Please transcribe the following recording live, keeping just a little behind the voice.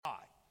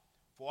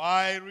for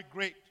I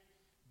regret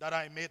that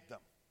I made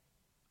them.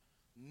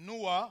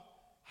 Noah,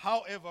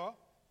 however,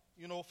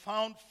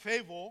 found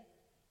favor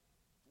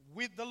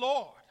with the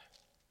Lord.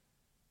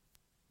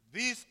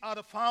 These are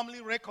the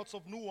family records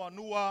of Noah.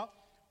 Noah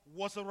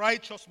was a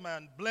righteous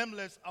man,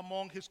 blameless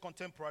among his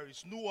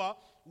contemporaries. Noah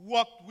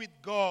walked with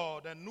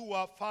God, and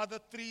Noah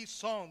fathered 3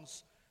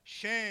 sons,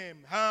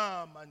 Shem,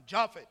 Ham, and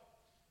Japheth.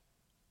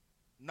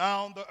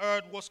 Now the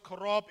earth was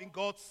corrupt in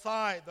God's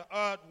sight. The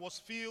earth was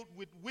filled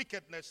with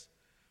wickedness.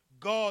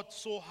 God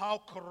saw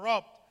how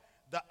corrupt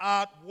the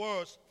earth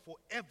was, for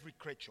every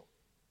creature.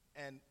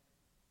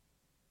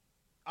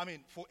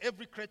 For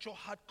every creature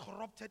had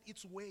corrupted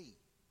its way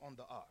on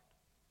the earth.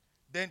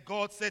 Then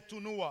God said to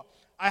Noah,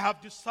 I have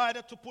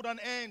decided to put an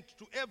end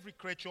to every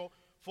creature,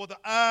 for the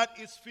earth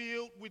is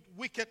filled with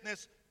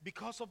wickedness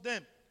because of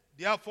them.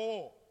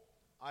 Therefore,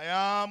 I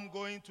am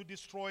going to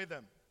destroy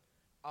them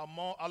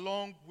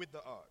along with the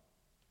earth.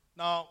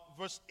 Now,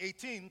 verse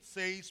 18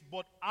 says,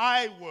 but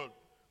I will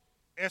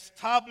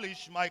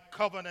establish my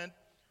covenant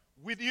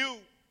with you,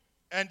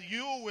 and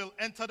you will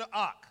enter the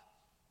ark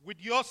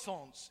with your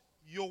sons,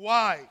 your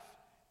wife,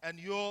 and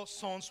your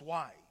sons'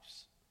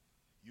 wives.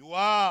 You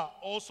are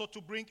also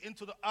to bring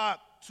into the ark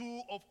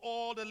 2 of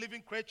all the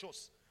living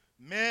creatures,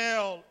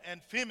 male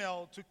and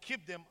female, to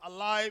keep them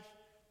alive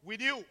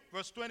with you.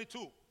 Verse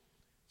 22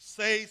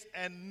 says,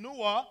 and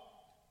Noah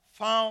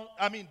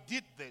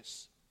did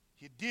this.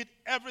 He did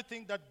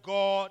everything that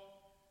God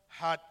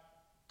had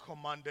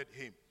commanded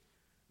him.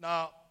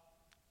 Now,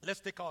 let's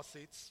take our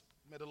seats.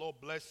 May the Lord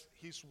bless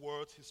his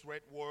words, his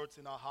read words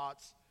in our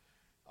hearts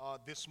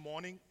this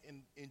morning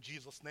in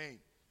Jesus' name.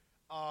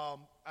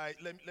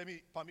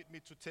 Permit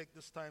me to take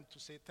this time to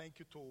say thank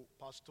you to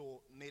Pastor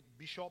Nate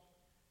Bishop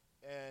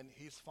and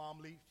his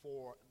family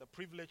for the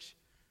privilege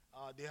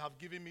they have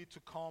given me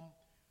to come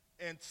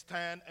and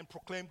stand and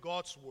proclaim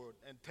God's word.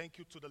 And thank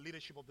you to the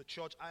leadership of the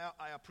church.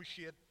 I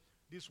appreciate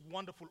this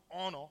wonderful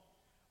honor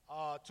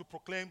to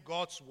proclaim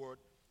God's word.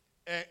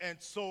 And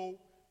so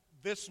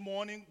this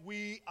morning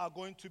we are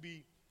going to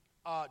be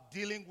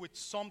dealing with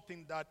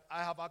something that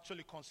I have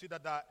actually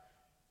considered that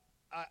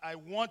I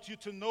want you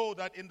to know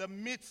that in the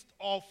midst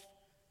of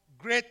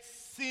great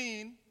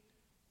sin,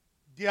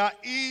 there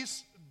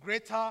is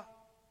greater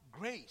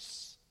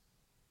grace.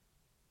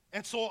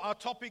 And so our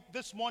topic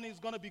this morning is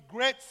going to be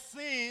great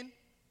sin,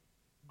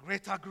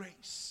 greater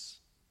grace.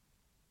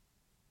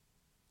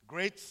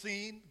 Great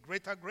sin,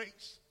 greater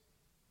grace.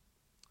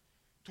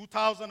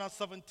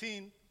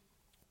 2017,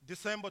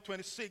 December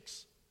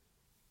 26,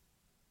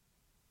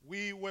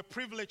 we were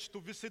privileged to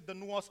visit the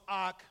Noah's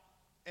Ark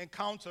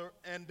encounter,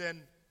 and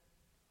then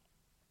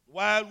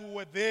while we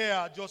were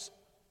there just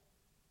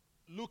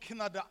looking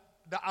at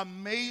the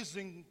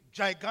amazing,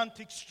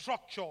 gigantic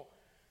structure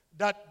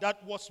that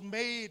was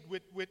made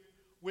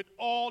with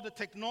all the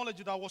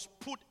technology that was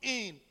put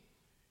in,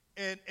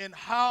 and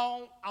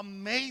how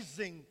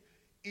amazing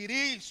it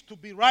is to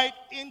be right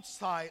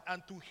inside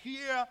and to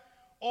hear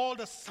all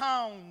the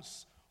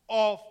sounds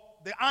of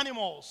the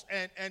animals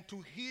and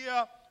to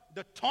hear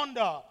the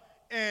thunder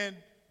and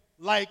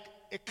like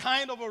a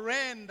kind of a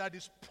rain that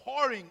is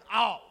pouring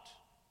out.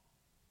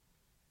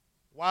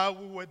 While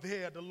we were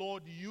there, the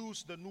Lord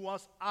used the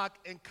Noah's Ark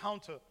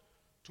encounter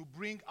to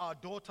bring our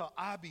daughter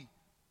Abby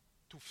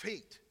to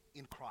faith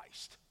in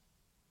Christ.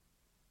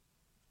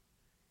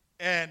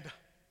 And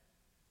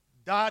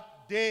that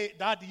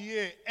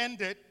year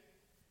ended.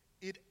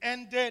 It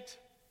ended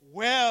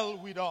well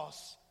with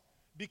us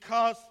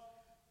because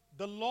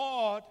the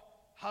Lord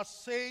has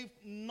saved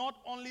not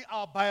only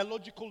our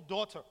biological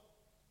daughter,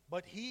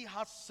 but He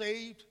has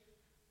saved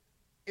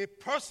a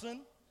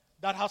person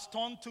that has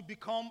turned to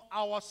become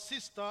our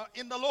sister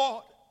in the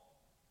Lord.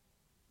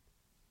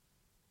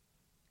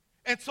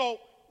 And so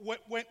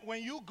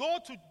when you go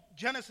to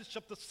Genesis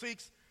chapter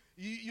 6,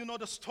 you know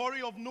the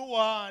story of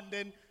Noah, and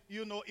then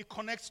it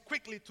connects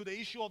quickly to the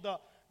issue of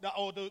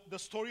the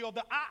story of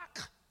the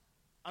ark.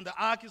 And the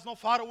ark is not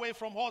far away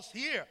from us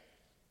here.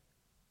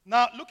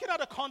 Now, looking at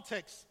the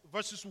context,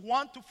 verses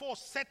 1 to 4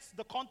 sets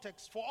the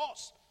context for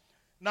us.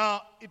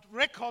 Now, it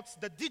records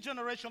the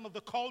degeneration of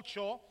the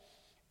culture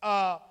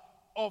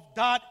of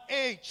that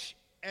age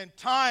and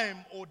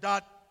time, or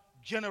that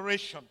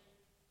generation.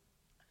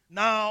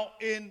 Now,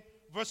 in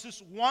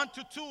verses 1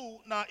 to 2,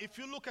 now if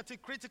you look at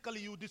it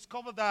critically, you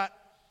discover that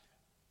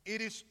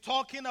it is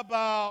talking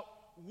about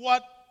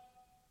what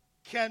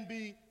can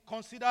be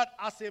considered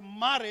as a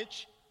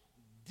marriage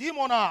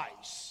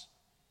demonized,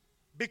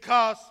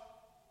 because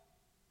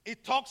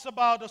it talks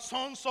about the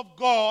sons of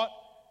God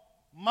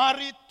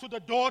married to the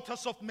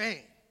daughters of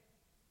men.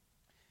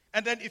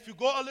 And then if you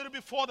go a little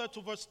bit further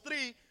to verse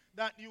 3,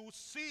 that you will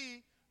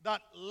see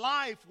that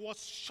life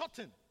was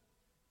shortened.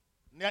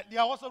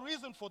 There was a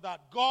reason for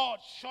that. God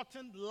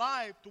shortened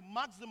life to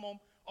maximum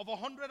of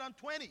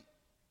 120.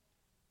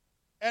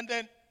 And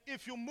then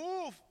if you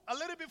move a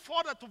little bit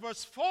further to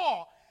verse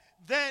 4,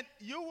 then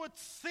you would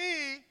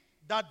see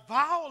that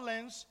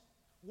violence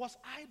was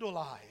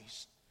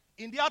idolized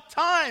in their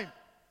time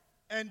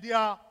and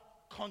their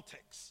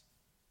context.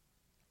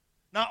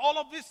 Now, all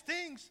of these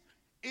things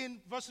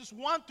in verses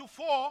 1 to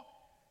 4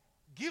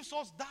 gives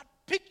us that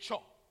picture.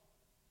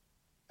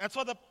 And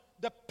so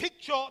the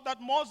picture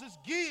that Moses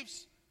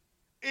gives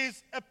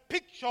is a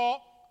picture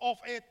of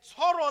a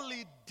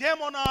thoroughly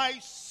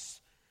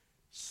demonized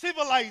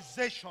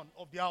civilization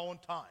of their own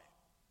time.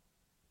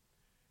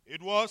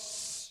 It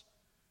was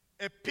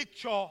a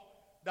picture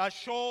that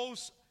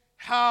shows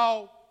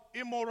how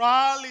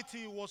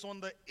immorality was on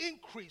the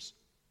increase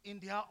in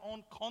their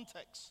own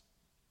context.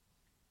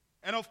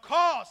 And of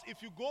course,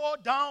 if you go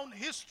down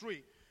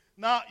history,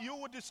 now you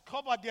will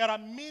discover there are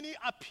many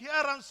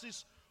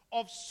appearances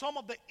of some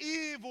of the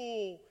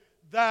evil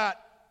that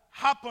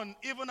happened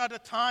even at the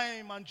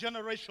time and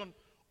generation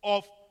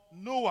of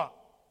Noah.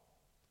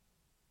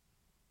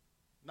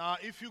 Now,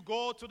 if you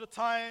go to the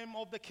time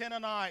of the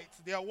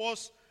Canaanites, there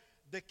was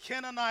the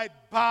Canaanite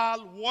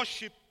Baal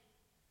worship,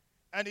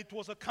 and it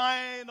was a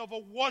kind of a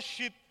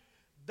worship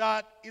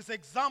that is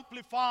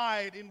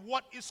exemplified in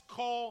what is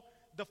called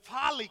the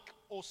phallic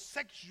or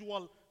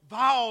sexual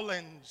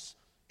violence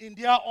in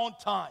their own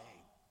time.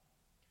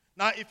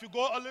 Now, if you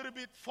go a little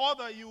bit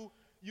further,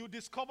 you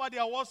discover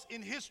there was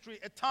in history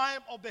a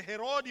time of the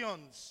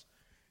Herodians.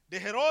 The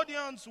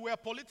Herodians were a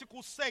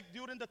political sect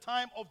during the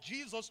time of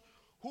Jesus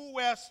who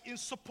were in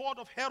support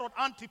of Herod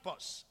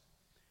Antipas.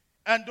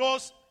 And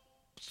those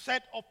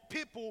set of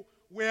people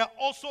were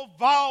also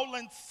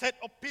violent set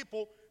of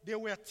people. They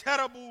were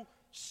terrible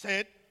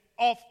set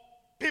of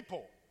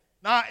people.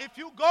 Now, if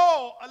you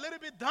go a little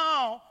bit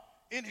down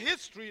in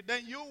history,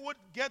 then you would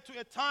get to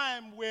a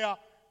time where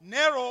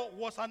Nero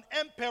was an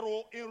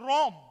emperor in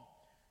Rome.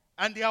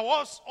 And there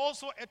was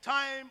also a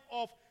time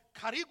of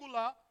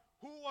Caligula,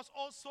 who was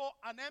also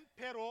an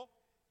emperor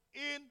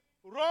in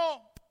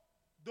Rome.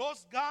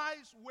 Those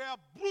guys were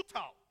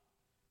brutal.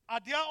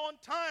 At their own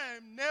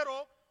time,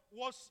 Nero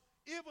was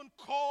even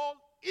called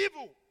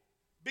evil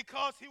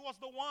because he was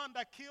the one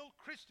that killed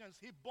Christians.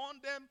 He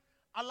burned them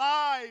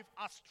alive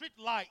as street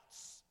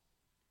lights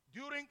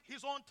during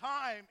his own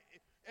time.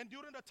 And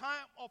during the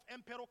time of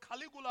Emperor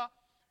Caligula,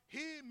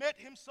 he made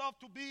himself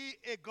to be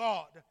a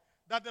god,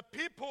 that the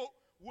people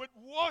would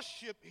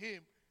worship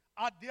him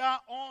at their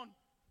own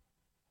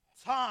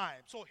time.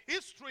 So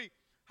history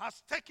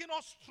has taken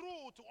us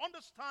through to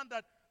understand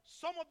that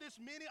some of these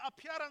many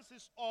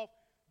appearances of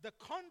the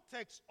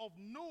context of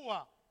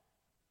Noah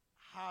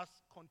has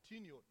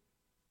continued.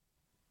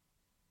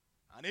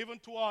 And even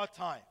to our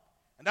time.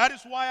 And that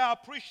is why I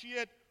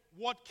appreciate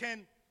what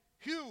Ken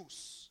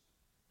Hughes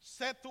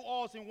said to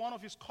us in one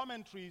of his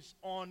commentaries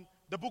on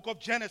the book of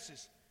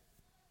Genesis.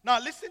 Now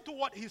listen to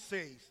what he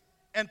says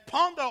and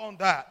ponder on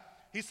that.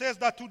 He says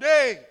that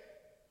today,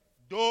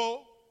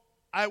 though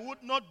I would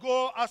not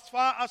go as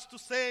far as to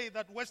say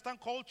that Western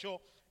culture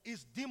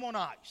is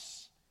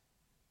demonized,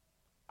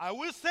 I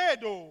will say,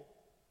 though,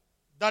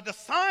 that the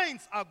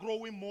signs are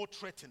growing more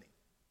threatening.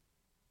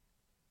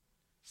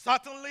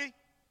 Certainly,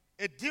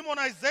 a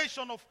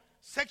demonization of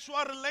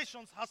sexual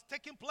relations has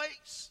taken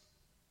place.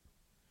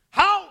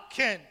 How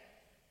can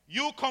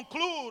you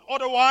conclude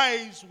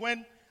otherwise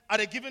when at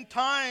a given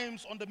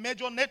times on the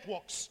major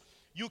networks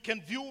you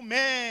can view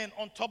men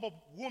on top of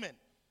women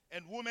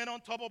and women on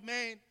top of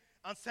men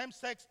and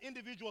same-sex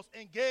individuals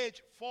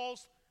engage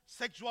false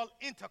sexual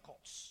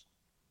intercourse?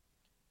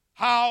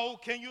 How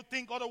can you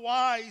think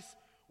otherwise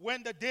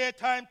when the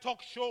daytime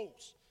talk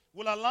shows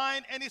will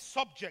align any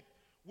subject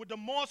with the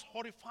most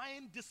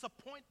horrifying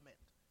disappointment?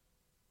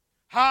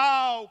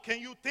 How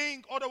can you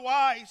think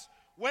otherwise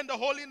when the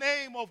holy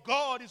name of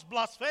God is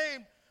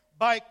blasphemed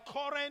by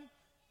current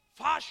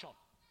fashion?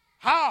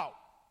 How?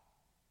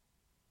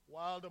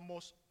 While the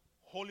most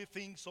holy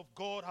things of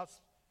God has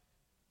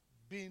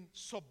been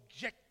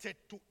subjected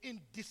to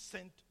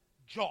indecent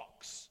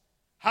jokes.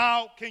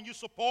 How can you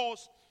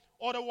suppose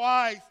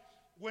otherwise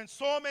when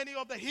so many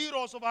of the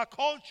heroes of our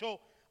culture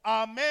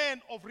are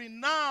men of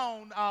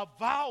renown, are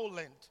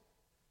violent?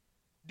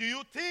 Do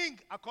you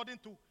think, according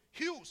to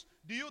Hughes,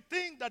 do you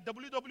think that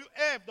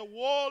WWF, the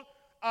World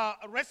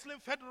Wrestling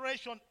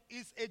Federation,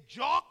 is a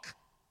joke?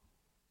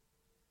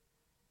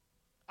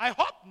 I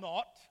hope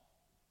not.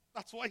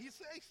 That's what he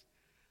says.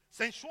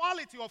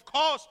 Sensuality, of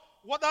course,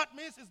 what that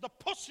means is the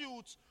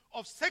pursuit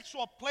of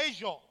sexual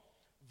pleasure,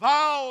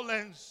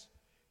 violence,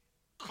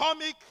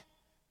 comic,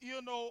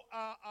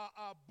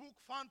 book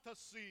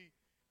fantasy.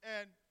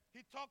 And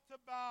he talked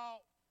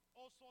about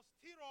also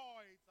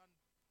steroids, and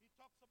he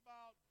talks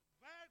about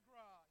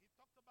Viagra, he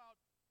talked about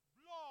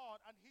blood,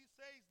 and he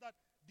says that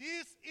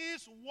this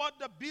is what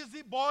the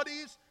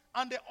busybodies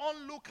and the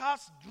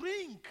onlookers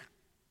drink.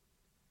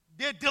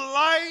 They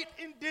delight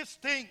in these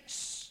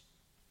things.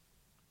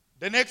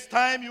 The next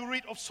time you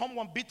read of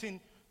someone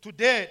beaten to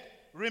death,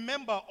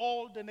 remember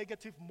all the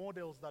negative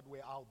models that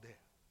were out there.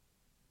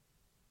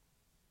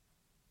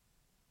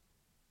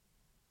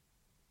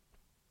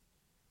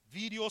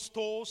 Video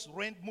stores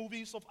rent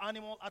movies of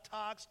animal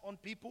attacks on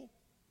people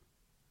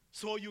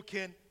so you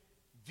can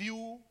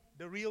view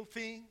the real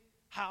thing,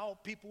 how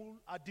people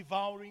are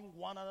devouring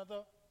one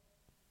another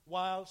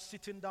while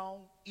sitting down,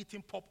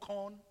 eating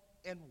popcorn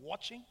and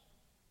watching.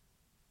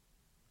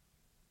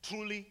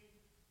 truly,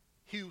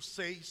 he who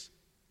says,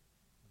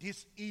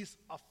 this is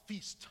a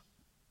feast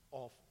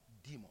of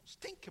demons.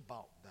 Think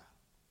about that.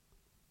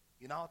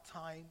 In our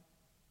time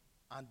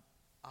and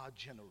our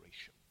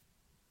generation,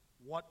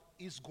 what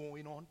is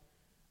going on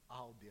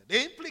out there?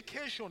 The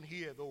implication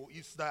here, though,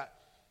 is that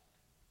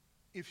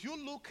if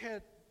you look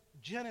at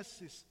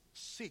Genesis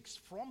 6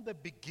 from the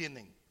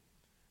beginning,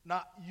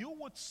 now you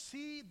would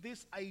see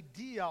this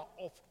idea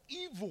of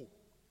evil,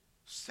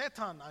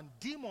 Satan and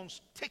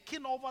demons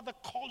taking over the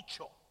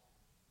culture.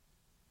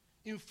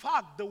 In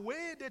fact, the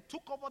way they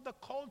took over the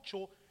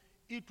culture,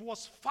 it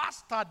was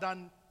faster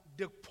than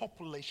the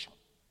population.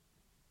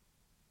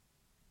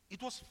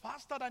 It was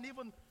faster than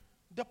even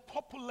the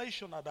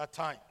population at that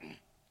time.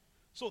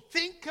 So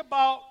think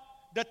about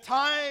the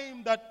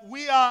time that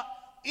we are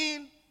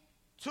in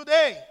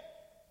today.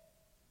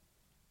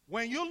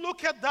 When you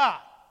look at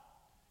that,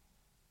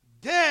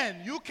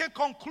 then you can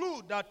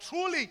conclude that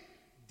truly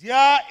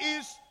there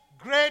is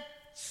great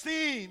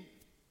sin.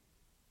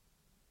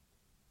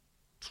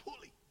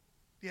 Truly,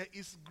 there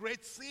is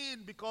great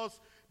sin because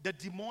the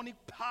demonic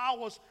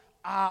powers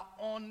are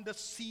on the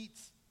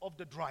seats of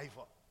the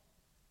driver.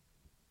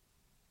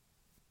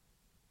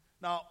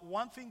 Now,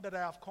 one thing that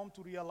I have come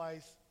to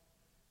realize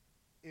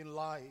in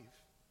life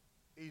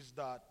is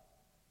that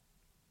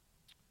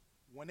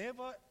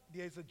whenever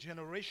there is a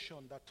generation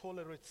that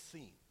tolerates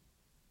sin,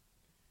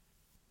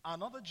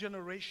 another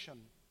generation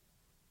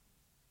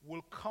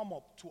will come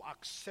up to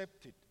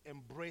accept it,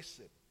 embrace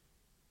it,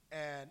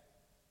 and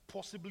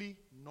possibly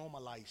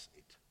normalize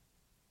it.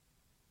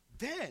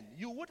 Then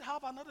you would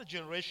have another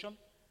generation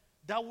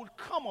that will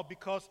come up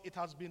because it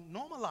has been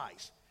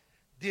normalized.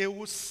 They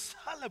will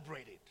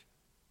celebrate it.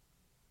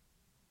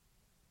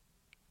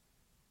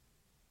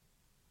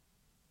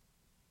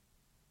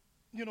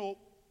 You know,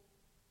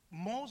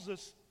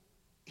 Moses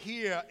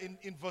here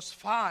in verse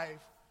 5,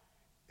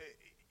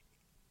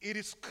 it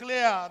is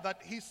clear that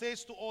he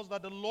says to us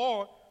that the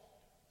Lord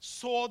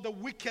saw the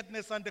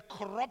wickedness and the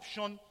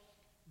corruption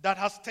that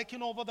has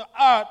taken over the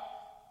earth,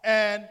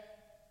 and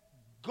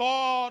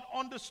God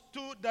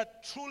understood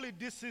that truly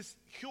this is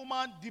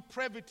human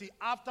depravity.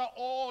 After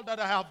all that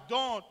I have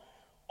done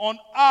on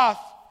earth,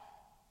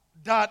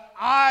 that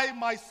I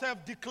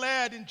myself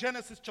declared in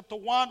Genesis chapter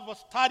 1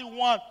 verse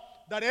 31,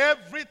 that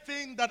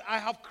everything that I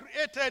have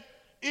created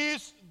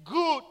is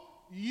good,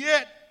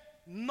 yet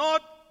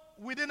not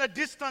within a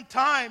distant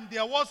time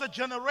there was a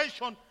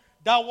generation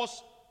that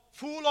was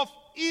full of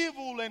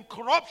evil and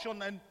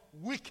corruption and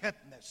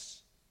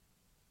wickedness.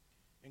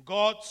 And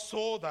God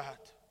saw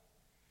that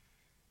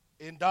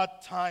in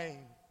that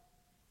time.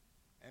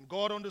 And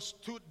God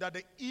understood that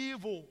the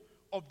evil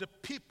of the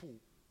people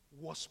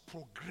was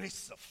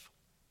progressive.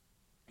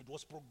 It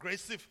was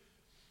progressive.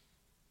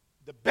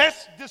 The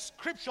best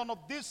description of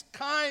this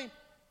kind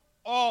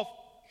of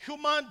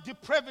human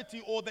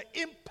depravity, or the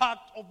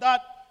impact of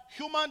that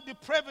human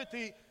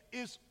depravity,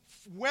 is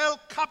well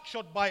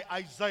captured by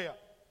Isaiah.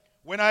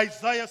 When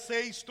Isaiah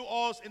says to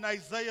us in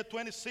Isaiah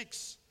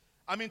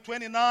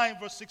 29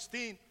 verse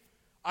 16,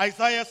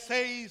 Isaiah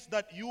says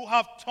that you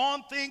have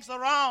turned things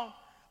around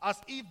as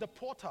if the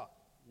potter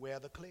were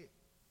the clay.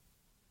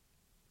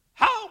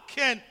 How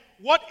can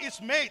what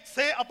is made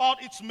say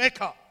about its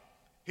maker,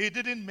 he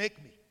didn't make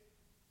me?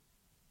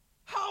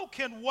 How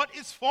can what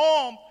is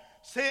formed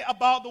say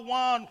about the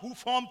one who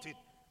formed it,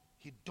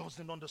 he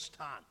doesn't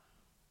understand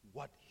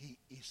what he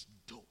is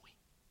doing?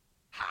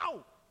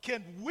 How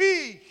can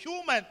we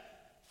human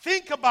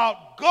think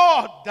about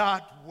God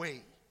that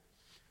way?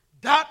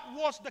 That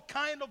was the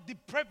kind of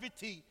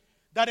depravity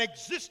that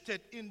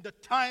existed in the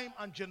time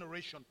and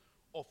generation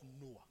of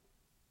Noah.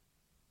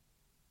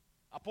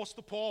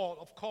 Apostle Paul,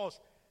 of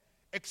course,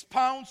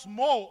 expounds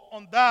more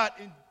on that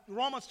in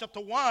Romans chapter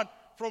 1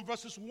 from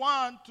verses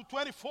 1 to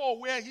 24,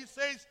 where he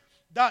says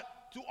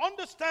that to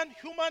understand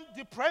human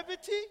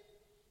depravity,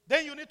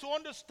 then you need to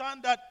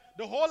understand that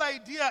the whole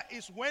idea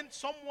is when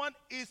someone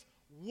is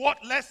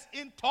worthless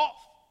in thought,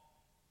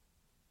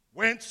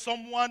 when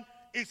someone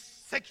is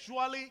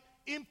sexually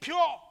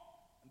impure,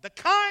 the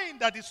kind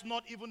that is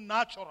not even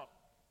natural,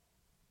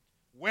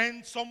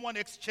 when someone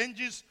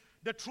exchanges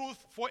the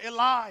truth for a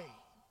lie,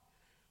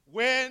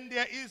 when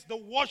there is the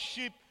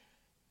worship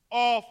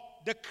of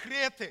the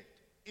created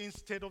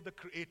instead of the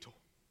creator.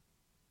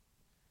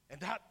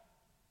 And that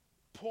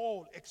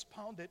Paul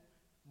expounded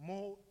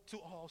more to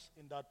us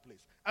in that place.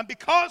 And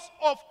because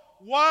of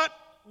what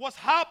was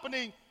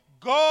happening,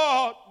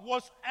 God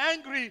was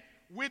angry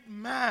with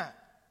man.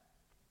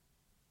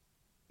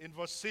 In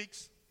verse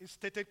 6, it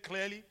stated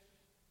clearly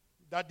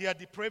that their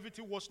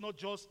depravity was not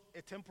just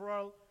a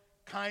temporal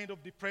kind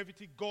of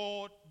depravity.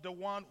 God, the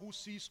one who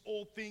sees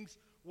all things,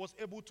 was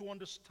able to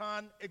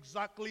understand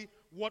exactly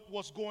what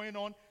was going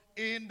on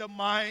in the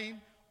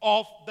mind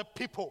of the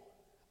people.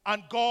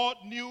 And God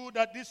knew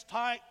that this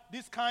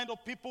kind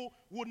of people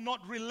would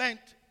not relent.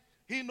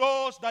 He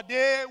knows that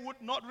they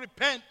would not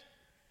repent.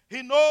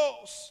 He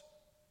knows.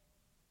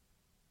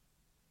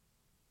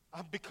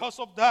 And because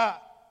of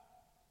that,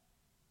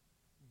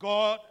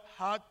 God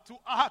had to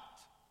act.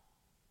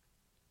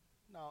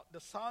 Now, the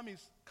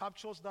psalmist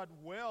captures that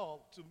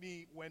well to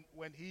me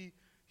when he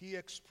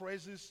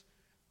expresses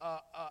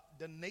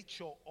the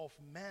nature of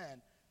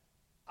man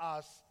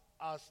as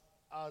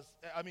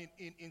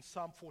in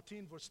Psalm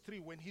 14 verse 3,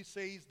 when he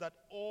says that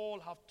all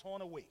have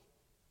turned away.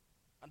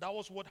 And that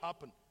was what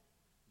happened.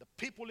 The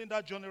people in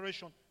that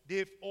generation,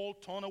 they've all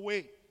turned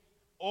away.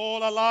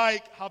 All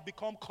alike have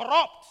become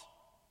corrupt.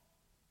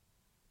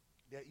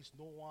 There is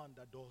no one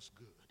that does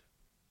good.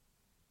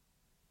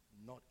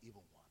 Not even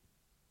one.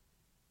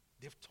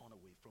 They've turned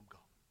away from God.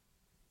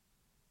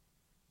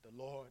 The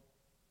Lord,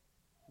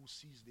 who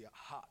sees their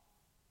heart,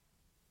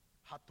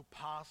 had to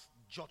pass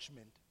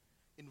judgment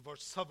in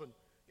verse 7.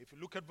 If you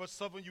look at verse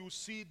 7, you will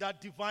see that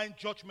divine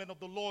judgment of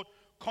the Lord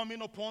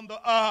coming upon the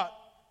earth.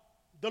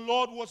 The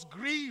Lord was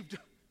grieved.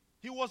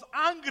 He was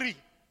angry.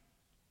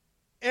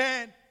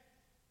 And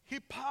he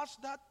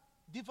passed that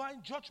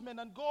divine judgment.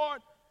 And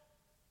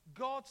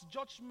God's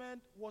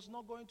judgment was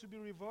not going to be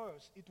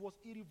reversed. It was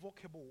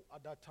irrevocable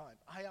at that time.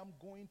 I am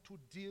going to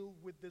deal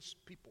with these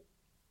people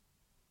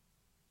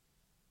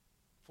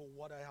for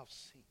what I have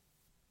seen.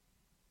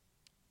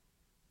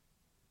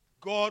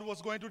 God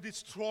was going to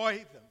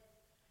destroy them.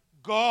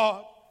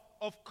 God,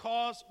 of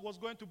course, was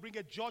going to bring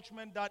a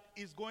judgment that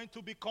is going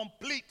to be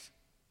complete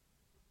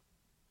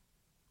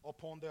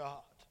upon their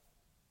heart,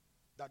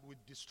 that would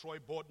destroy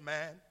both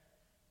man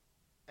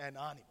and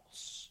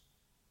animals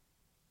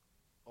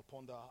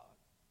upon the heart.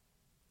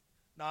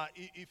 Now,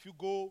 if you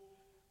go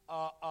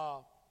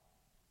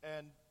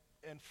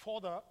and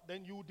further,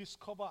 then you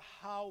discover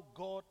how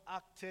God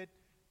acted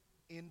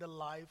in the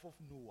life of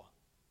Noah.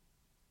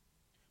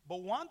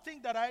 But one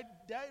thing that I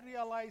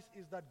realized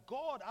is that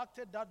God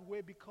acted that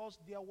way because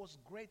there was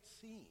great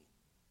sin.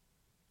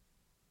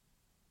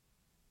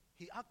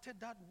 He acted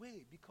that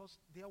way because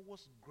there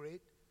was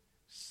great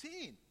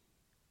sin.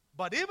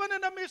 But even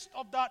in the midst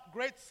of that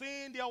great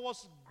sin, there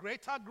was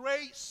greater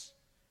grace.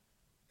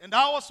 And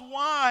that was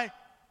why,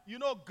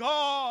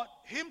 God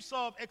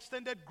himself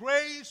extended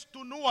grace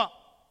to Noah.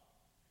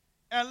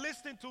 And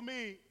listen to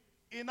me,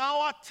 in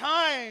our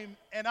time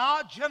and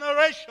our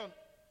generation,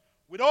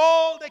 with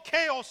all the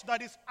chaos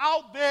that is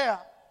out there,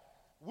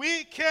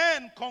 we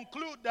can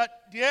conclude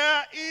that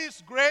there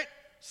is great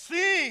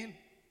sin.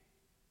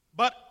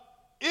 But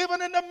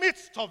even in the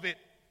midst of it,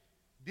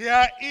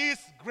 there is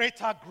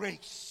greater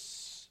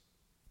grace.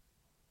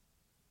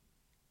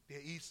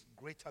 There is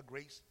greater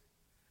grace.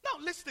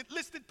 Now listen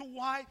to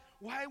why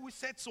we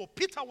said so.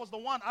 Peter was the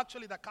one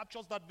actually that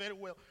captures that very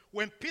well.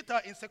 When Peter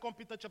in 2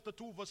 Peter chapter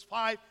 2 verse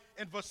 5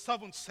 and verse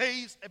 7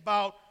 says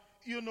about,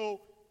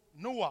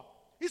 Noah.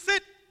 He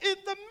said, in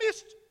the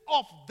midst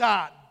of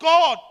that,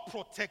 God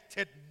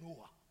protected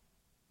Noah.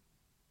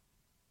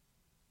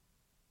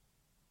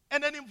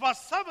 And then in verse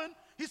 7,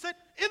 he said,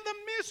 in the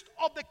midst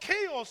of the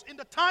chaos in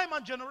the time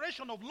and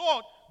generation of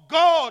Lot,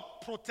 God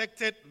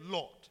protected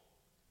Lot.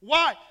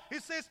 Why? He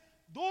says,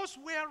 those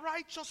were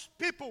righteous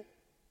people.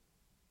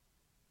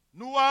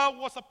 Noah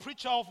was a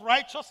preacher of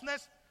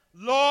righteousness.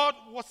 Lot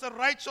was a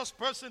righteous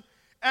person.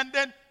 And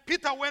then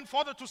Peter went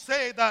further to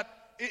say that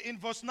in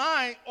verse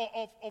 9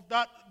 of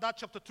that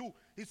chapter 2,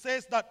 he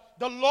says that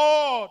the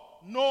Lord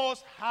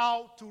knows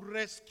how to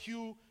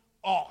rescue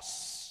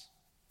us.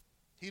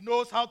 He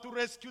knows how to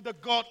rescue the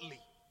godly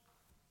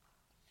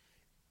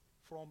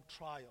from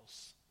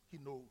trials. He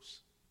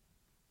knows.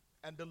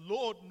 And the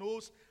Lord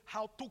knows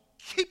how to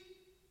keep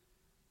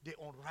the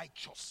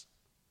unrighteous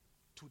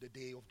to the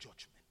day of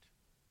judgment.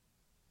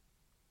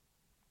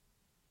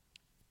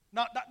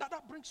 Now,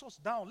 that brings us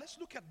down. Let's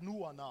look at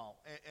Noah now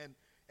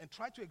and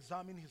try to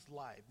examine his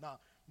life. Now,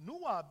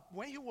 Noah,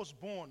 when he was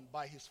born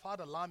by his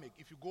father Lamech,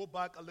 if you go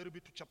back a little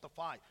bit to chapter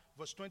 5,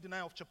 verse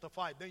 29 of chapter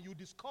 5, then you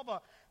discover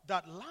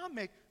that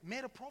Lamech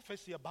made a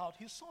prophecy about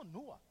his son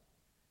Noah.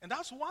 And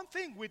that's one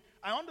thing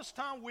I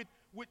understand with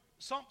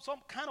some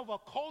kind of a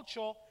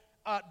culture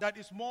that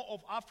is more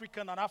of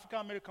African and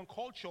African-American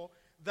culture,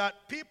 that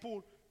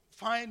people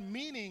find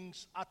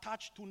meanings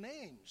attached to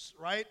names,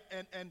 right?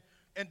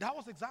 And that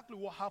was exactly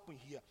what happened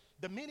here.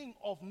 The meaning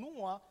of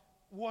Noah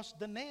was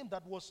the name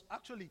that was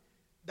actually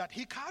that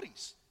he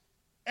carries.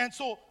 And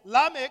so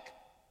Lamech,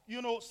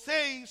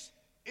 says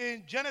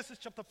in Genesis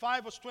chapter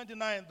 5 verse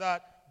 29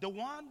 that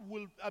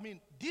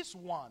this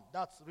one,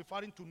 that's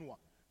referring to Noah,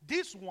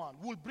 this one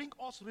will bring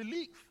us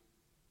relief.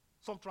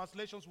 Some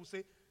translations will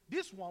say,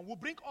 this one will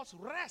bring us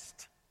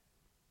rest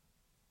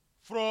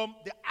from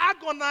the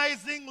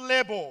agonizing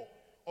labor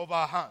of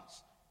our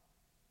hands,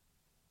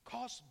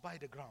 caused by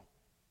the ground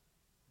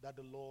that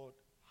the Lord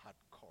had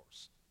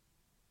cursed.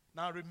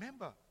 Now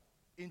remember,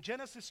 in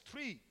Genesis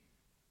 3,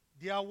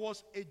 there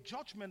was a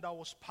judgment that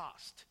was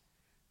passed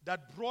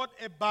that brought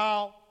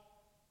about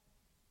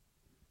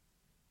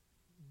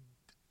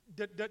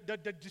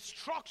the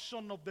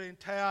destruction of the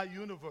entire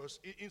universe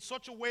in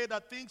such a way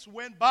that things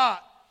went bad.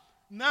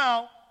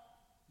 Now,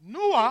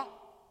 Noah,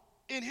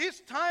 in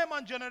his time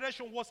and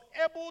generation, was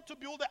able to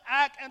build the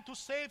ark and to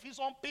save his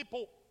own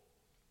people.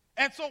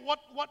 And so what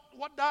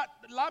that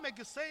Lamech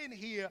is saying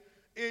here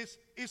is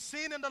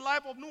seen in the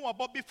life of Noah.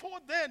 But before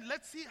then,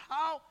 let's see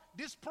how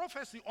this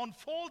prophecy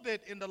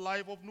unfolded in the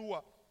life of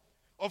Noah.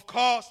 Of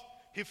course,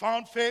 he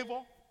found favor,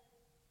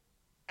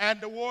 and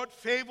the word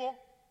favor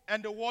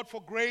and the word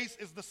for grace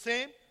is the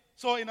same.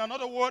 So in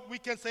another word, we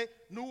can say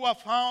Noah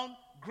found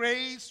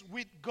grace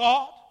with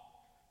God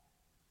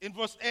in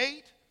verse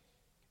 8.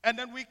 And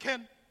then we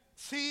can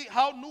see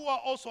how Noah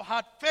also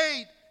had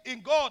faith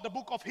in God. The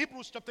book of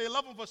Hebrews chapter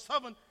 11 verse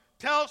 7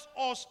 tells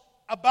us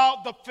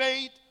about the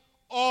faith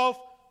of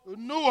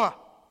Noah.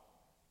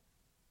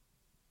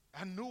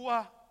 And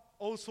Noah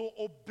also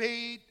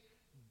obeyed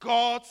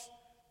God's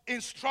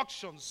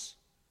instructions.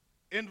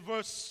 In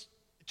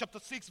chapter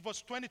 6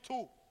 verse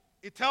 22,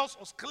 it tells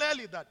us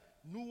clearly that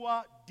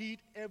Noah did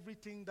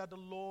everything that the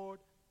Lord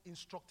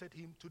instructed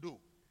him to do.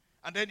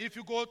 And then if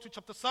you go to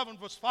chapter 7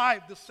 verse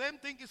 5, the same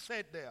thing is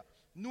said there.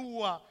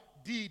 Noah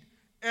did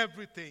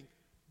everything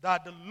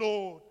that the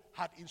Lord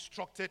had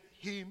instructed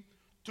him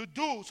to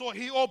do. So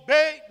he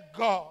obeyed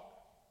God.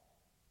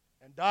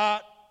 And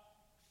that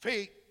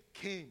faith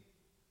came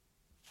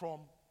from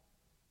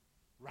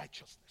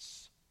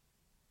righteousness.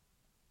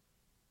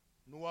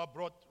 Noah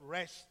brought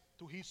rest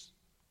to his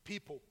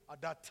people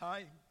at that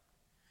time.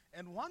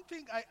 And one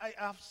thing I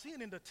have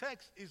seen in the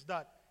text is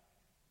that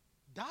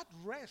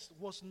rest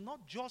was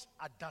not just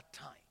at that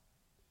time.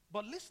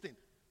 But listen,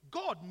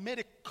 God made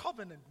a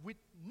covenant with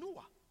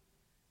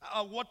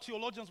Noah. What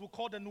theologians will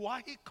call the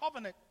Noahic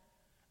covenant.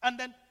 And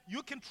then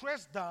you can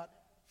trace that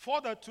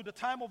further to the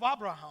time of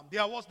Abraham.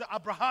 There was the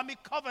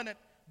Abrahamic covenant.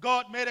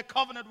 God made a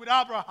covenant with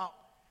Abraham.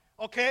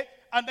 Okay?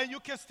 And then you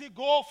can still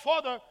go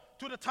further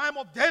to the time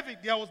of David.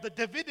 There was the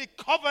Davidic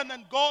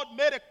covenant. God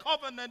made a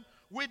covenant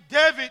with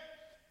David.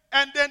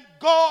 And then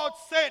God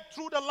said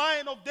through the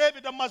line of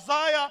David, the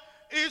Messiah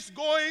is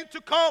going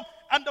to come.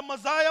 And the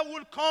Messiah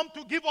will come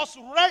to give us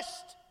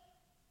rest.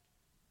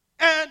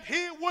 And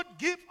he would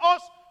give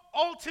us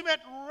ultimate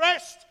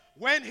rest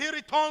when he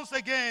returns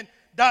again,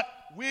 that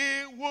we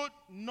would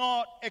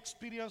not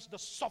experience the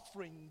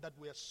suffering that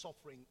we are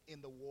suffering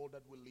in the world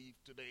that we live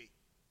today.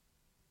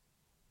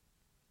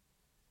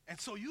 And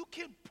so you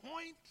can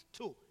point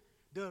to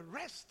the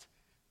rest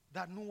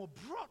that Noah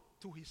brought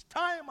to his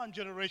time and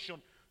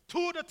generation,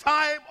 to the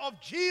time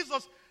of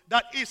Jesus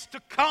that is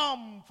to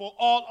come for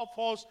all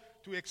of us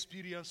to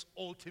experience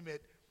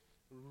ultimate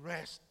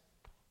rest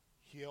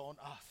here on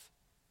earth.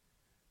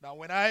 Now,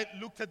 when I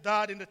looked at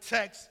that in the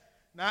text,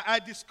 now I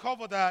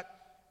discovered that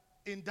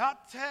in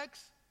that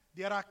text,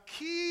 there are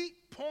key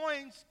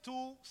points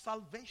to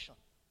salvation.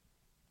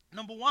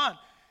 Number one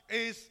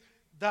is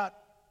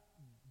that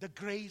the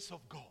grace of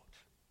God.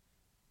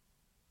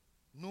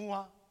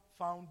 Noah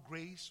found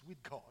grace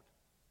with God.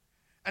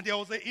 And there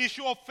was the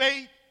issue of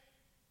faith.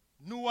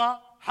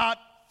 Noah had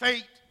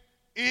faith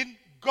in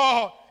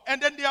God.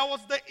 And then there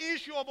was the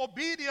issue of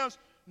obedience.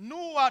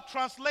 Noah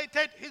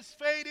translated his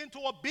faith into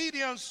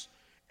obedience.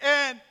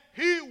 And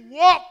he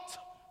walked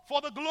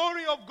for the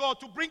glory of God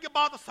to bring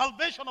about the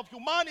salvation of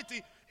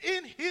humanity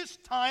in his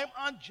time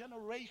and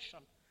generation.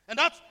 And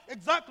that's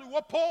exactly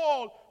what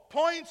Paul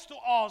points to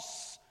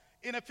us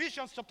in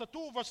Ephesians chapter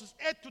 2 verses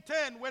 8 to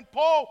 10, when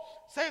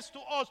Paul says to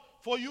us,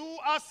 "For you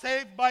are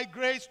saved by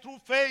grace through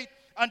faith,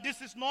 and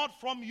this is not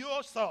from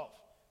yourself.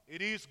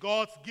 It is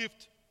God's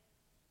gift,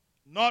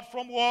 not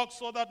from works,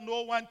 so that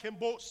no one can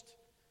boast.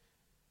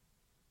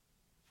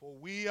 For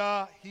we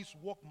are his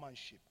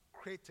workmanship,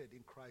 created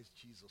in Christ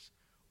Jesus,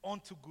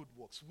 unto good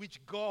works,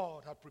 which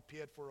God had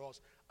prepared for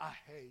us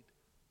ahead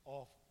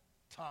of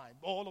time."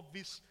 All of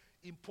these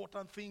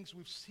important things,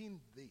 we've seen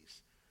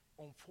this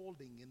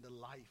unfolding in the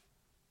life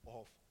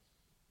of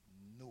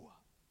Noah.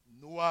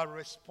 Noah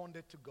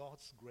responded to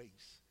God's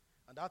grace.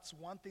 And that's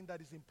one thing that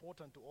is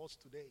important to us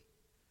today,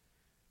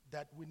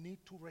 that we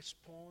need to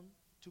respond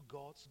to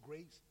God's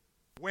grace.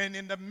 When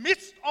in the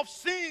midst of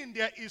sin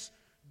there is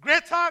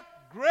greater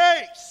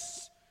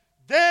grace,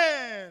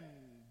 then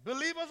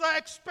believers are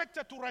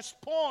expected to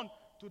respond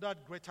to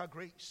that greater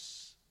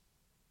grace.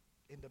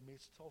 In the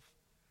midst of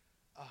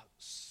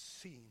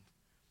sin,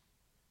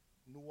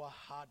 Noah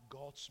had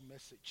God's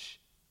message,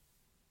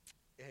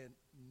 and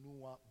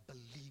Noah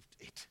believed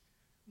it.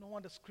 No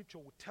wonder Scripture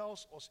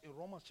tells us in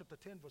Romans chapter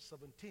 10 verse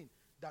 17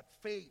 that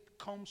faith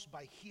comes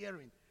by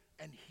hearing,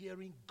 and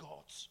hearing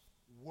God's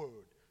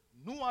word.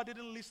 Noah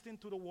didn't listen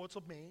to the words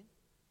of men,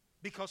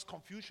 because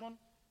confusion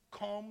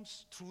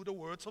comes through the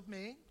words of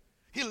men.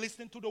 He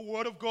listened to the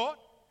word of God,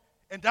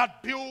 and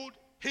that built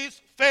his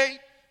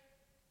faith.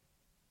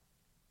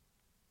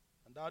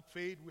 And that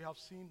faith, we have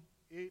seen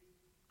it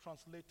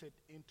translated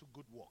into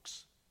good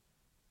works.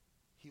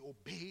 He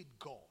obeyed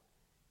God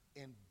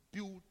and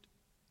built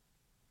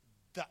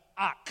the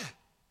ark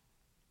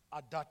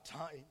at that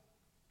time.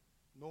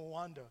 No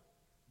wonder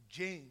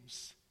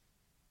James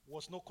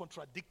was not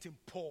contradicting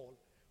Paul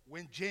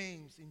when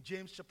James, in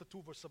James chapter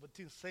 2 verse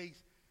 17,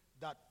 says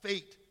that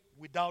faith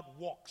without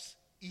works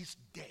is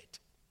dead.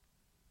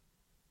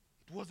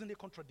 It wasn't a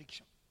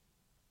contradiction.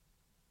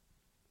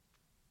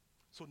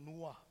 So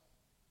Noah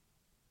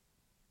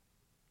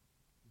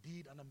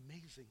did an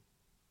amazing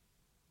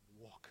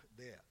work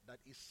there that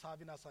is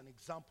serving as an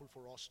example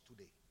for us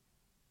today.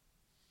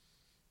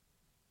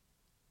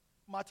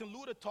 Martin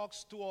Luther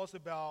talks to us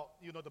about,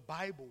 the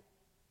Bible,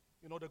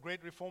 the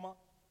great reformer.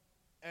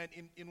 And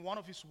in one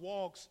of his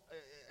works,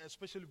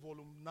 especially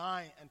volume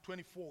 9 and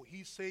 24,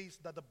 he says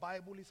that the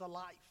Bible is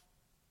alive.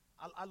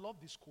 I love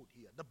this quote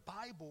here. The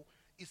Bible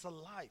is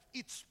alive.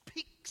 It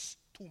speaks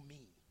to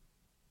me.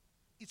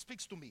 It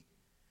speaks to me.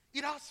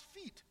 It has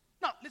feet.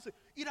 Now, listen,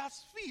 it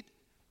has feet.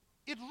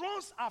 It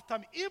runs after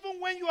me. Even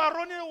when you are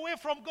running away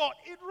from God,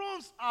 it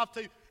runs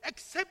after you.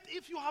 Except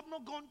if you have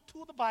not gone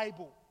to the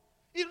Bible.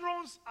 It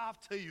runs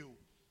after you.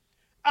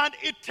 And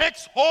it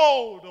takes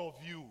hold of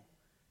you.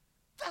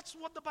 That's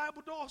what the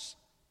Bible does.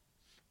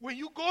 When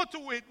you go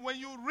to it, when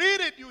you read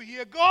it, you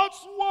hear God's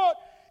word,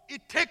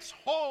 it takes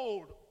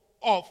hold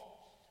of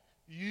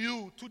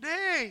you.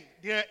 Today,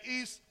 there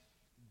is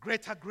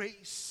greater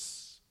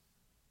grace.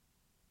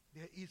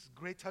 There is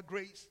greater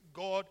grace.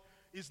 God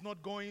is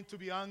not going to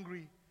be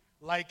angry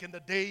like in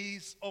the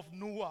days of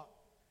Noah.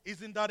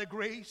 Isn't that a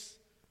grace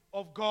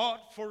of God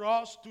for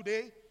us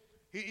today?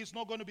 He is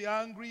not going to be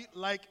angry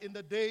like in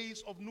the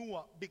days of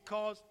Noah,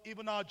 because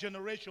even our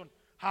generation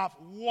have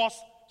worse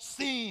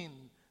sin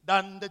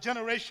than the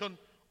generation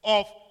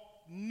of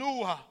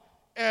Noah.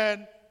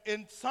 And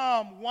in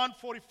Psalm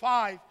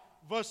 145,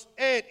 verse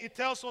 8, it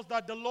tells us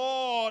that the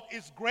Lord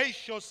is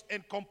gracious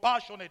and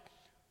compassionate.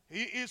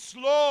 He is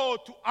slow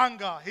to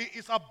anger. He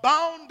is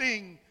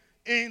abounding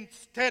in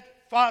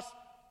steadfast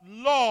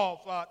love.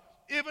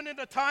 Even in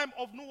the time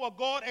of Noah,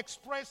 God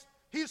expressed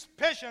his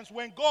patience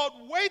when God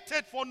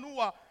waited for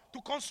Noah to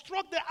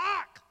construct the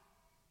ark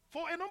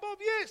for a number of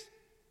years.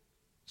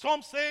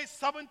 Some say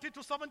 70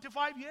 to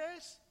 75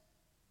 years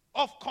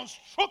of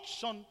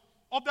construction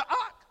of the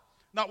ark.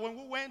 Now, when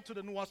we went to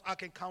the Noah's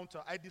Ark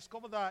encounter, I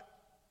discovered that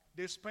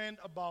they spent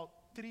about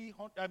 3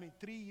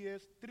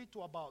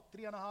 to about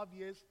 3.5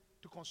 years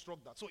to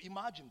construct that. So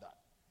imagine that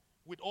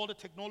with all the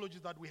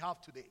technologies that we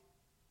have today.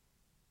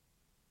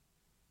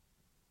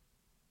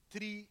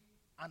 3.5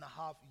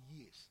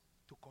 years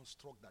to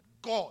construct that.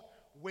 God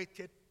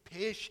waited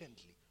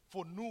patiently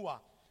for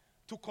Noah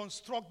to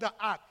construct the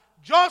ark,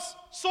 just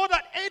so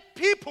that 8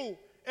 people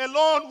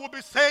alone will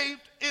be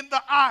saved in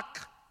the ark.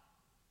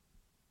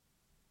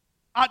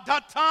 At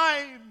that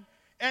time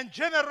and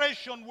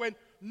generation, when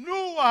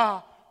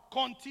Noah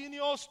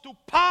continues to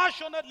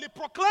passionately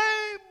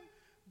proclaim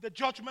the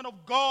judgment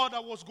of God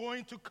that was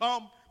going to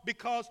come,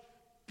 because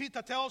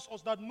Peter tells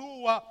us that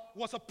Noah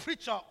was a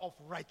preacher of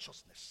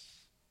righteousness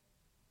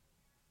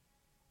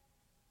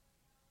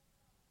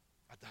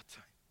at that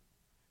time.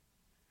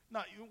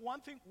 Now,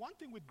 one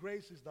thing with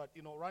grace is that,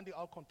 Randy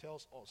Alcorn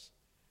tells us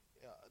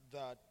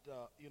that,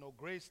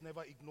 grace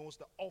never ignores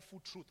the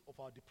awful truth of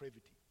our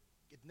depravity.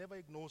 It never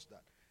ignores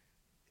that.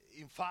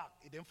 In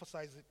fact, it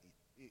emphasizes it.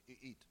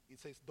 It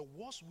says, the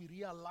worse we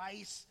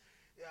realize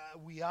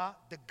we are,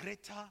 the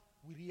greater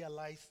we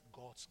realize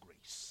God's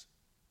grace.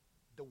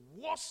 The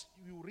worse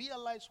you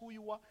realize who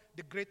you are,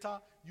 the greater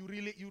you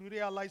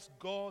realize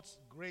God's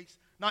grace.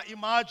 Now,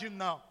 imagine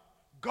now,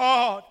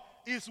 God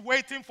is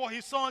waiting for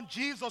his son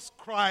Jesus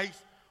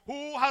Christ,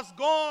 who has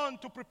gone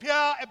to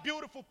prepare a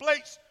beautiful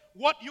place,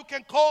 what you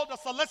can call the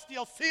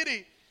celestial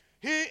city.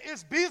 He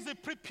is busy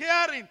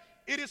preparing.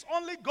 It is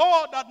only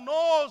God that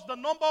knows the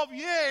number of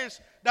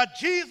years that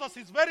Jesus,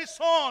 his very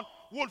son,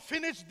 will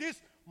finish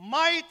this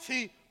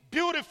mighty,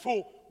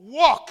 beautiful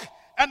work.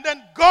 And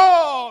then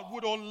God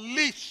would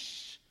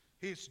unleash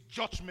his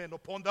judgment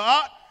upon the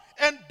earth.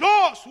 And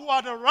those who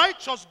are the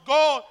righteous,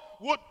 God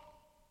would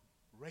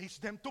raise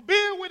them to be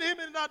with him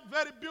in that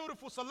very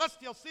beautiful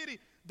celestial city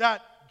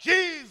that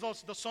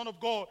Jesus, the Son of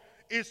God,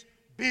 is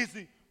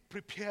busy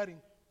preparing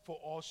for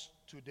us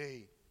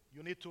today.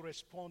 You need to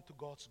respond to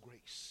God's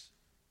grace.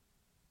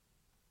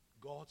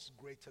 God's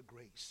greater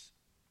grace,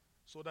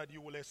 so that you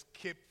will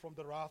escape from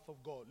the wrath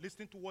of God.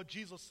 Listen to what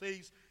Jesus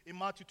says in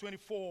Matthew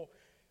 24.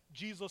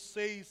 Jesus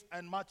says,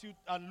 and Matthew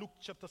and Luke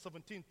chapter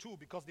 17 too,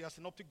 because they are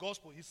synoptic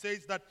gospel. He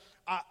says that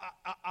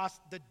as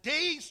the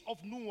days of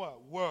Noah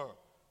were,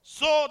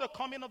 so the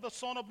coming of the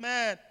Son of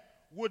Man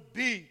would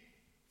be.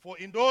 For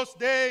in those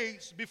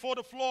days before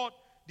the flood,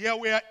 there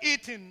were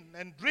eating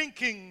and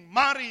drinking,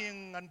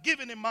 marrying and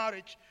giving in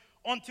marriage,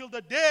 until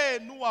the day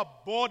Noah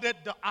boarded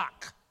the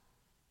ark.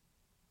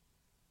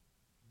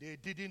 They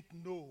didn't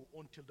know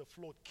until the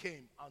flood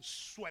came and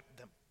swept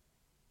them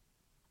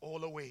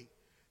all away.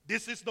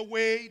 This is the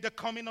way the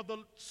coming of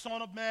the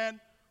Son of Man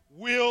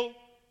will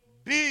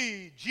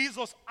be.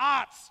 Jesus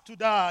adds to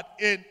that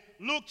in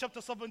Luke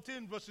chapter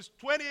 17, verses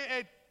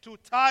 28 to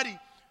 30,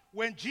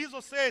 when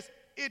Jesus says,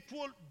 it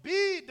will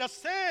be the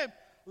same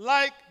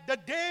like the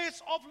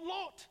days of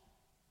Lot.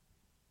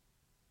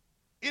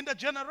 In the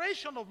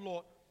generation of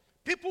Lot,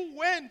 people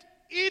went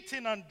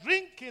eating and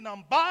drinking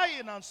and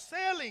buying and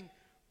selling,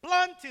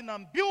 planting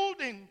and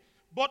building.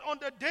 But on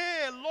the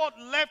day Lot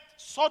left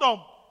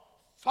Sodom,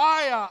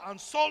 fire and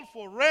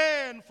sulfur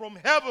rained from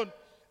heaven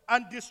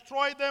and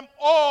destroyed them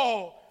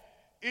all.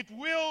 It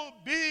will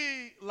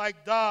be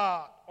like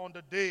that on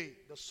the day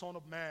the Son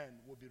of Man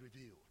will be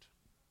revealed.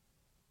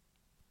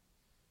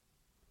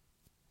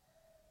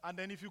 And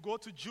then if you go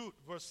to Jude,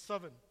 verse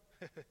 7,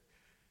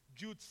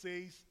 Jude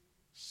says,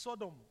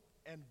 Sodom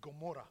and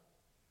Gomorrah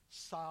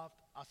served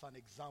as an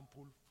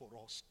example for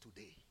us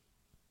today.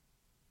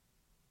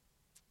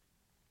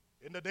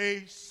 In the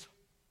days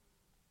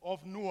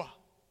of Noah,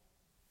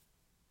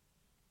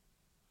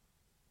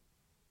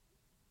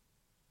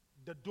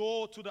 the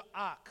door to the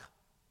ark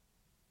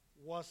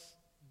was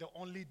the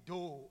only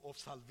door of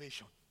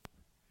salvation.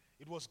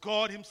 It was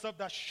God himself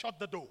that shut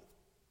the door.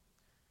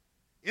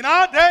 In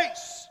our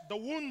days, the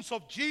wounds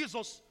of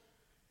Jesus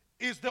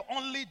is the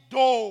only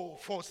door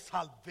for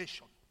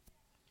salvation.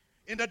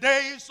 In the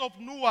days of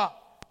Noah,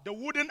 the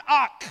wooden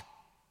ark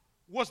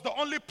was the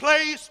only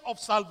place of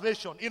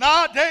salvation. In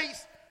our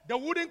days, the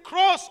wooden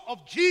cross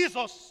of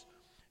Jesus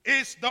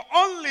is the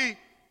only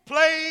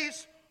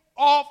place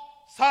of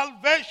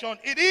salvation.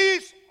 It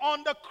is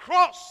on the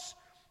cross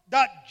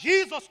that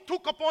Jesus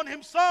took upon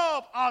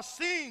himself our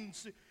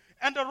sins,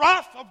 and the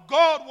wrath of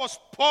God was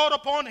poured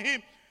upon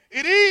him.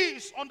 It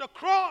is on the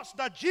cross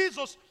that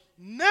Jesus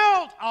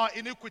nailed our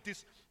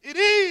iniquities. It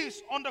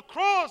is on the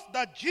cross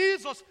that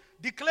Jesus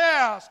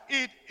declares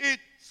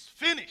it's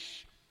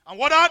finished. And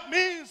what that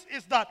means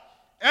is that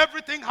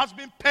everything has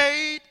been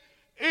paid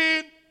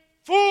in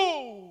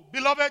full.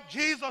 Beloved,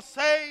 Jesus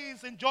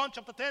says in John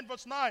chapter 10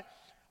 verse 9,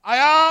 I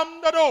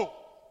am the door.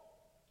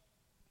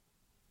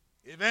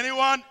 If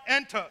anyone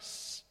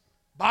enters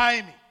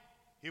by me,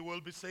 he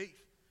will be saved.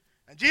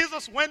 And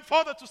Jesus went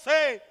further to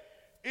say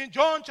in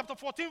John chapter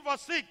 14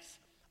 verse 6,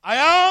 I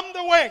am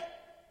the way,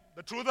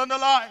 the truth, and the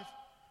life.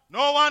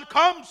 No one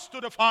comes to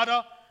the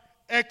Father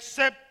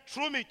except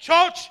through me.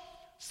 Church,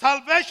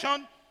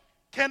 salvation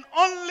can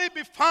only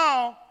be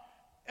found,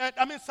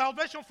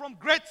 salvation from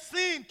great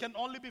sin can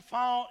only be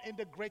found in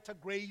the greater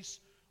grace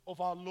of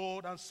our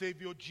Lord and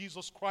Savior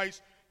Jesus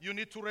Christ. You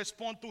need to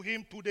respond to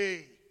him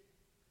today.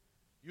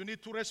 You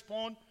need to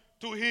respond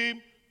to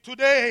him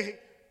today.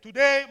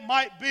 Today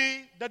might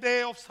be the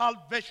day of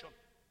salvation.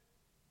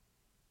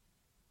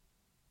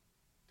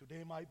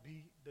 Today might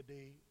be the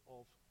day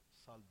of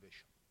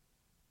salvation.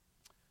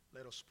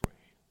 Let us pray.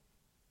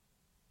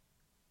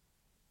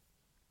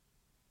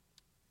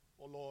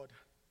 Oh Lord,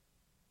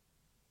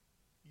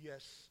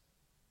 yes,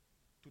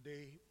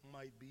 today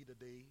might be the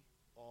day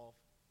of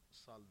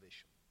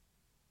salvation.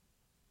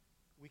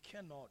 We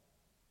cannot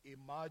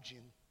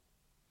imagine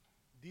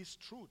these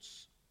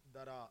truths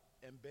that are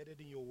embedded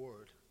in your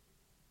word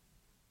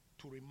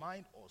to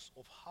remind us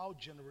of how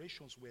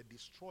generations were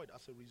destroyed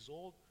as a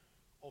result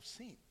of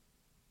sin,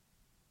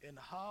 and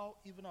how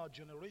even our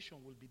generation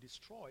will be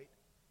destroyed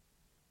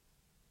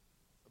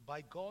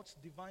by God's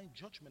divine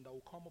judgment that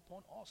will come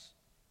upon us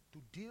to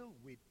deal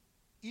with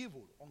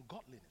evil,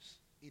 ungodliness,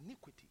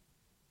 iniquity.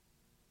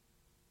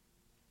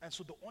 And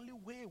so the only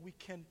way we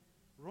can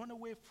run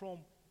away from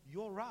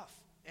your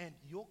wrath and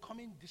your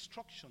coming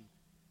destruction,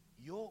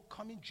 your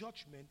coming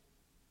judgment,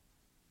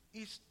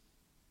 is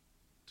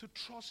to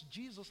trust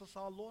Jesus as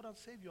our Lord and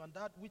Savior and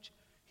that which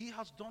he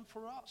has done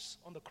for us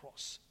on the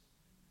cross.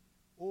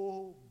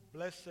 Oh,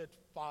 blessed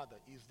Father,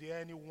 is there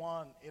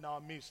anyone in our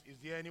midst, is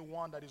there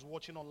anyone that is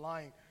watching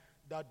online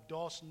that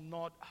does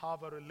not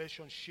have a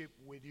relationship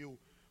with you?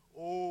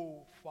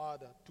 Oh,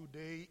 Father,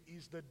 today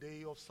is the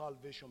day of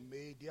salvation.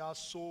 May their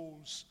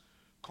souls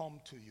come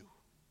to you.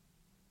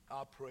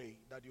 I pray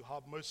that you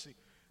have mercy,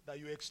 that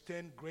you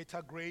extend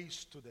greater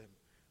grace to them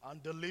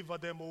and deliver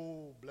them,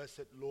 oh,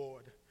 blessed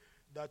Lord,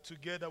 that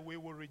together we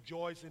will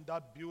rejoice in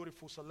that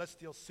beautiful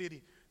celestial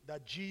city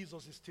that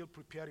Jesus is still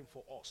preparing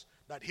for us,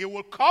 that he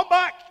will come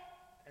back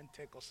and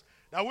take us,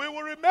 that we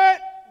will remain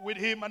with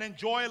him and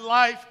enjoy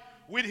life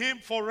with him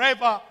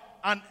forever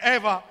and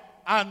ever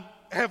and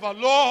ever.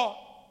 Lord,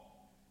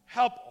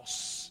 help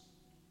us.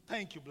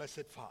 Thank you,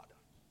 blessed Father.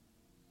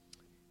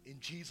 In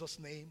Jesus'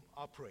 name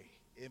I pray.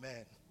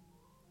 Amen.